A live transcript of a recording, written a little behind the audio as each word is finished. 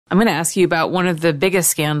I'm going to ask you about one of the biggest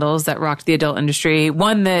scandals that rocked the adult industry.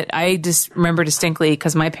 One that I just remember distinctly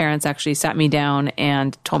because my parents actually sat me down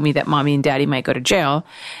and told me that mommy and daddy might go to jail.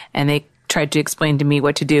 And they tried to explain to me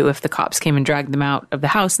what to do if the cops came and dragged them out of the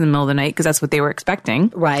house in the middle of the night because that's what they were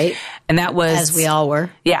expecting. Right. And that was... As we all were.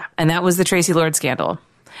 Yeah. And that was the Traci Lord scandal.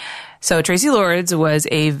 So Traci Lords was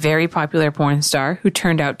a very popular porn star who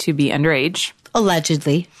turned out to be underage.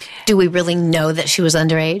 Allegedly. Do we really know that she was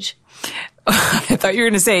underage? I thought you were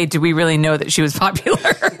going to say, do we really know that she was popular?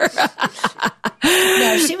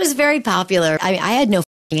 No, she was very popular. I had no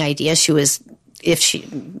idea if she was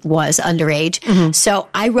underage. Mm-hmm. So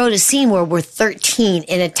I wrote a scene where we're 13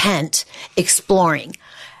 in a tent exploring.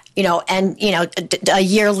 And a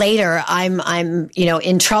year later, I'm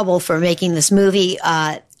in trouble for making this movie.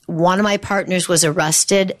 One of my partners was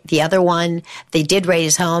arrested. The other one, they did raid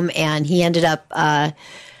his home, and he ended up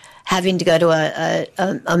having to go to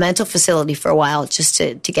a mental facility for a while just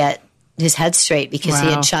to get his head straight because he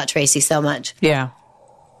had shot Traci so much. Yeah.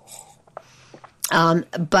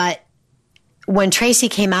 But when Traci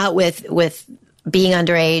came out with being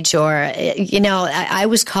underage, or I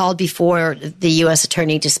was called before the U.S.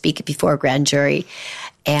 attorney to speak before a grand jury,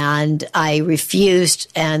 and I refused.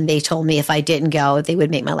 And they told me if I didn't go, they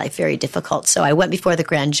would make my life very difficult. So I went before the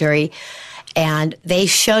grand jury, and they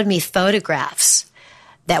showed me photographs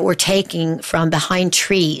that were taken from behind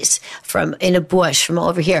trees, from in a bush, from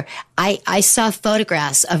over here. I saw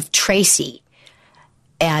photographs of Traci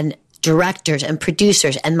and directors and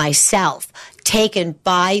producers and myself taken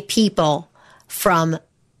by people from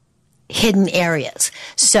hidden areas.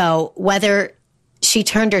 So whether she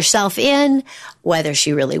turned herself in, whether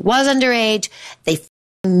she really was underage, they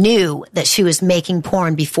knew that she was making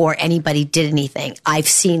porn before anybody did anything. I've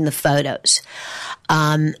seen the photos.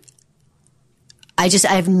 I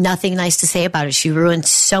have nothing nice to say about her. She ruined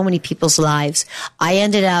so many people's lives. I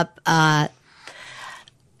ended up, when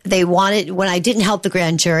I didn't help the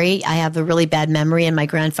grand jury, I have a really bad memory, and my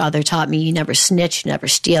grandfather taught me, you never snitch, you never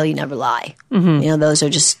steal, you never lie. Mm-hmm. Those are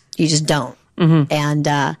you just don't. Mm-hmm.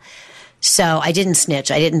 And, so I didn't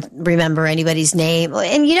snitch. I didn't remember anybody's name.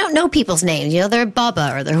 And you don't know people's names. They're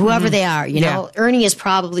Bubba or they're whoever they are. Ernie is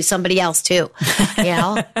probably somebody else too.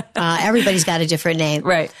 Everybody's got a different name.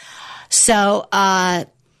 Right. So, 5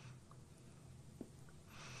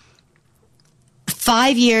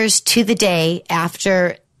 years to the day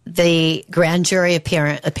after the grand jury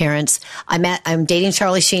appearance, I'm dating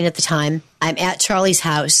Charlie Sheen at the time. I'm at Charlie's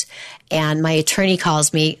house, and my attorney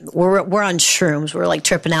calls me. We're on shrooms. We're like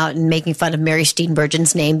tripping out and making fun of Mary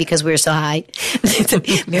Steenburgen's name because we were so high.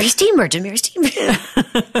 Mary Steenburgen.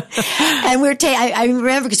 And I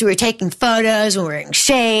remember because we were taking photos and we were wearing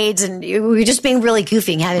shades, and we were just being really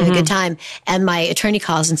goofy and having a good time. And my attorney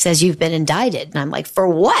calls and says, "You've been indicted." And I'm like, "For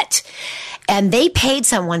what?" And they paid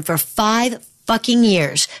someone for 5 fucking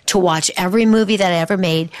years to watch every movie that I ever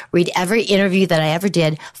made, read every interview that I ever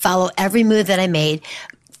did, follow every move that I made.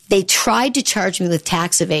 They tried to charge me with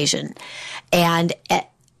tax evasion. And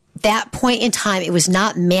at that point in time, it was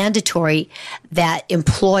not mandatory that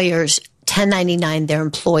employers 1099 their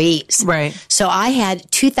employees. Right. So I had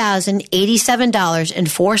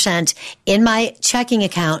 $2,087.04 in my checking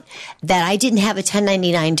account that I didn't have a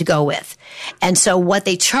 1099 to go with. And so what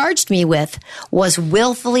they charged me with was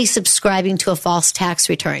willfully subscribing to a false tax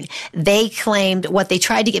return. They claimed, what they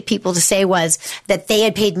tried to get people to say was that they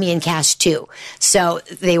had paid me in cash too. So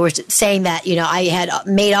they were saying that, I had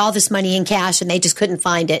made all this money in cash and they just couldn't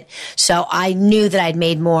find it. So I knew that I'd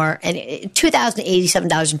made more, and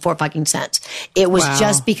 $2,087.04 fucking cents. It was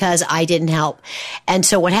just because I didn't help. And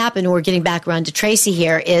so what happened, we're getting back around to Traci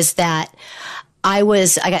here, is that I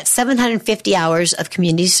got 750 hours of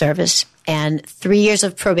community service and 3 years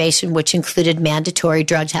of probation, which included mandatory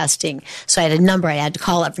drug testing. So I had a number I had to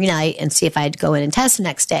call every night and see if I had to go in and test the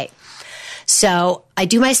next day. So I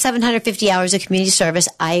do my 750 hours of community service.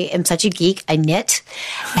 I am such a geek. I knit.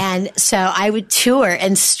 And so I would tour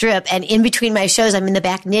and strip. And in between my shows, I'm in the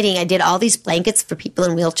back knitting. I did all these blankets for people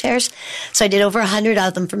in wheelchairs. So I did over 100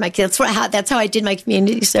 of them for my kids. That's how I did my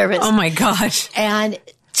community service. Oh, my gosh. And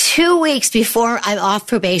 2 weeks before I'm off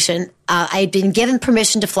probation, I had been given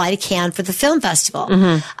permission to fly to Cannes for the film festival.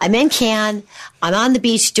 Mm-hmm. I'm in Cannes. I'm on the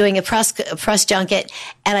beach doing a press junket,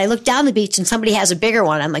 and I look down the beach and somebody has a bigger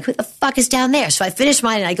one. I'm like, who the fuck is down there? So I finish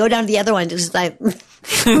mine and I go down to the other one. Just like,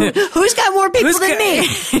 who's got more people than me?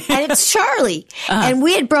 And it's Charlie. And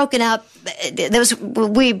we had broken up.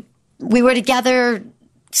 We were together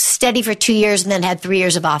steady for 2 years and then had 3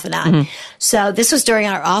 years of off and on. Mm-hmm. So this was during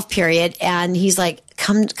our off period, and he's like,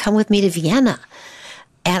 come with me to Vienna.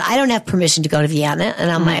 And I don't have permission to go to Vienna.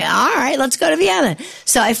 And I'm like, all right, let's go to Vienna.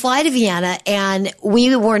 So I fly to Vienna, and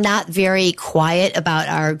we were not very quiet about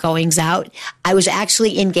our goings out. I was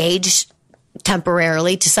actually engaged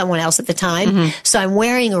temporarily to someone else at the time. So I'm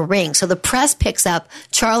wearing a ring. So the press picks up.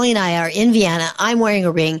 Charlie and I are in Vienna. I'm wearing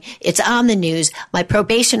a ring. It's on the news. My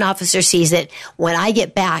probation officer sees it. When I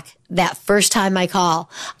get back, that first time I call,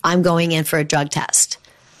 I'm going in for a drug test.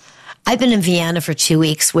 I've been in Vienna for 2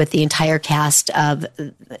 weeks with the entire cast of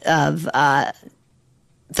the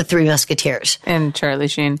Three Musketeers. And Charlie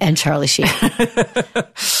Sheen. I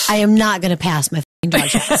am not going to pass my drug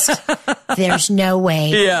test. There's no way.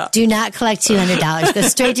 Yeah. Do not collect $200. Go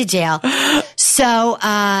straight to jail. So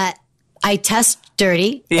I test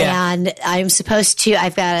dirty, and I'm supposed to,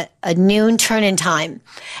 I've got a noon turn-in time.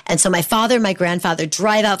 And so my father and my grandfather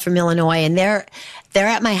drive out from Illinois, and they're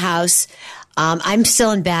at my house. I'm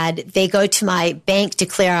still in bed. They go to my bank to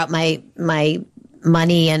clear out my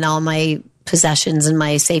money and all my possessions and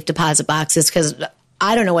my safe deposit boxes because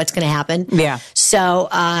I don't know what's going to happen. Yeah. So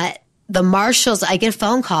the marshals, I get a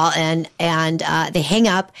phone call and they hang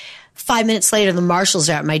up. 5 minutes later, the marshals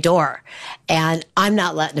are at my door, and I'm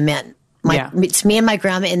not letting them in. It's me and my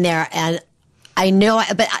grandma in there, and I know,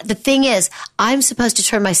 but the thing is, I'm supposed to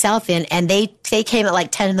turn myself in, and they came at like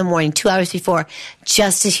 10 in the morning, 2 hours before,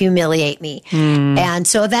 just to humiliate me. And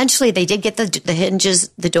so eventually they did get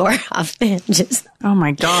the door off the hinges. Oh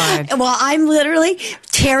my God. Well, I'm literally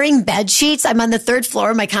tearing bed sheets. I'm on the third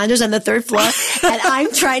floor. My condo's on the third floor, and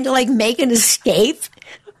I'm trying to like make an escape.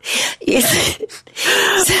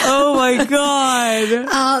 Oh my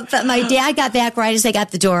God. But my dad got back right as I got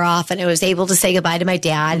the door off, and I was able to say goodbye to my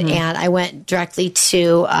dad. And I went directly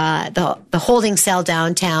to the holding cell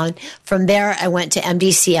downtown. From there, I went to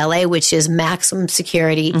MDCLA, which is maximum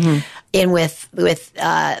security, in with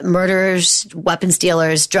murderers, weapons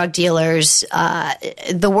dealers, drug dealers,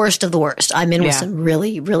 the worst of the worst. I'm in with some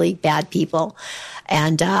really, really bad people.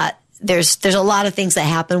 And there's a lot of things that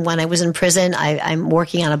happened when I was in prison. I'm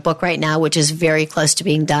working on a book right now, which is very close to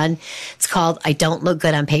being done. It's called I Don't Look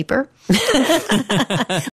Good on Paper.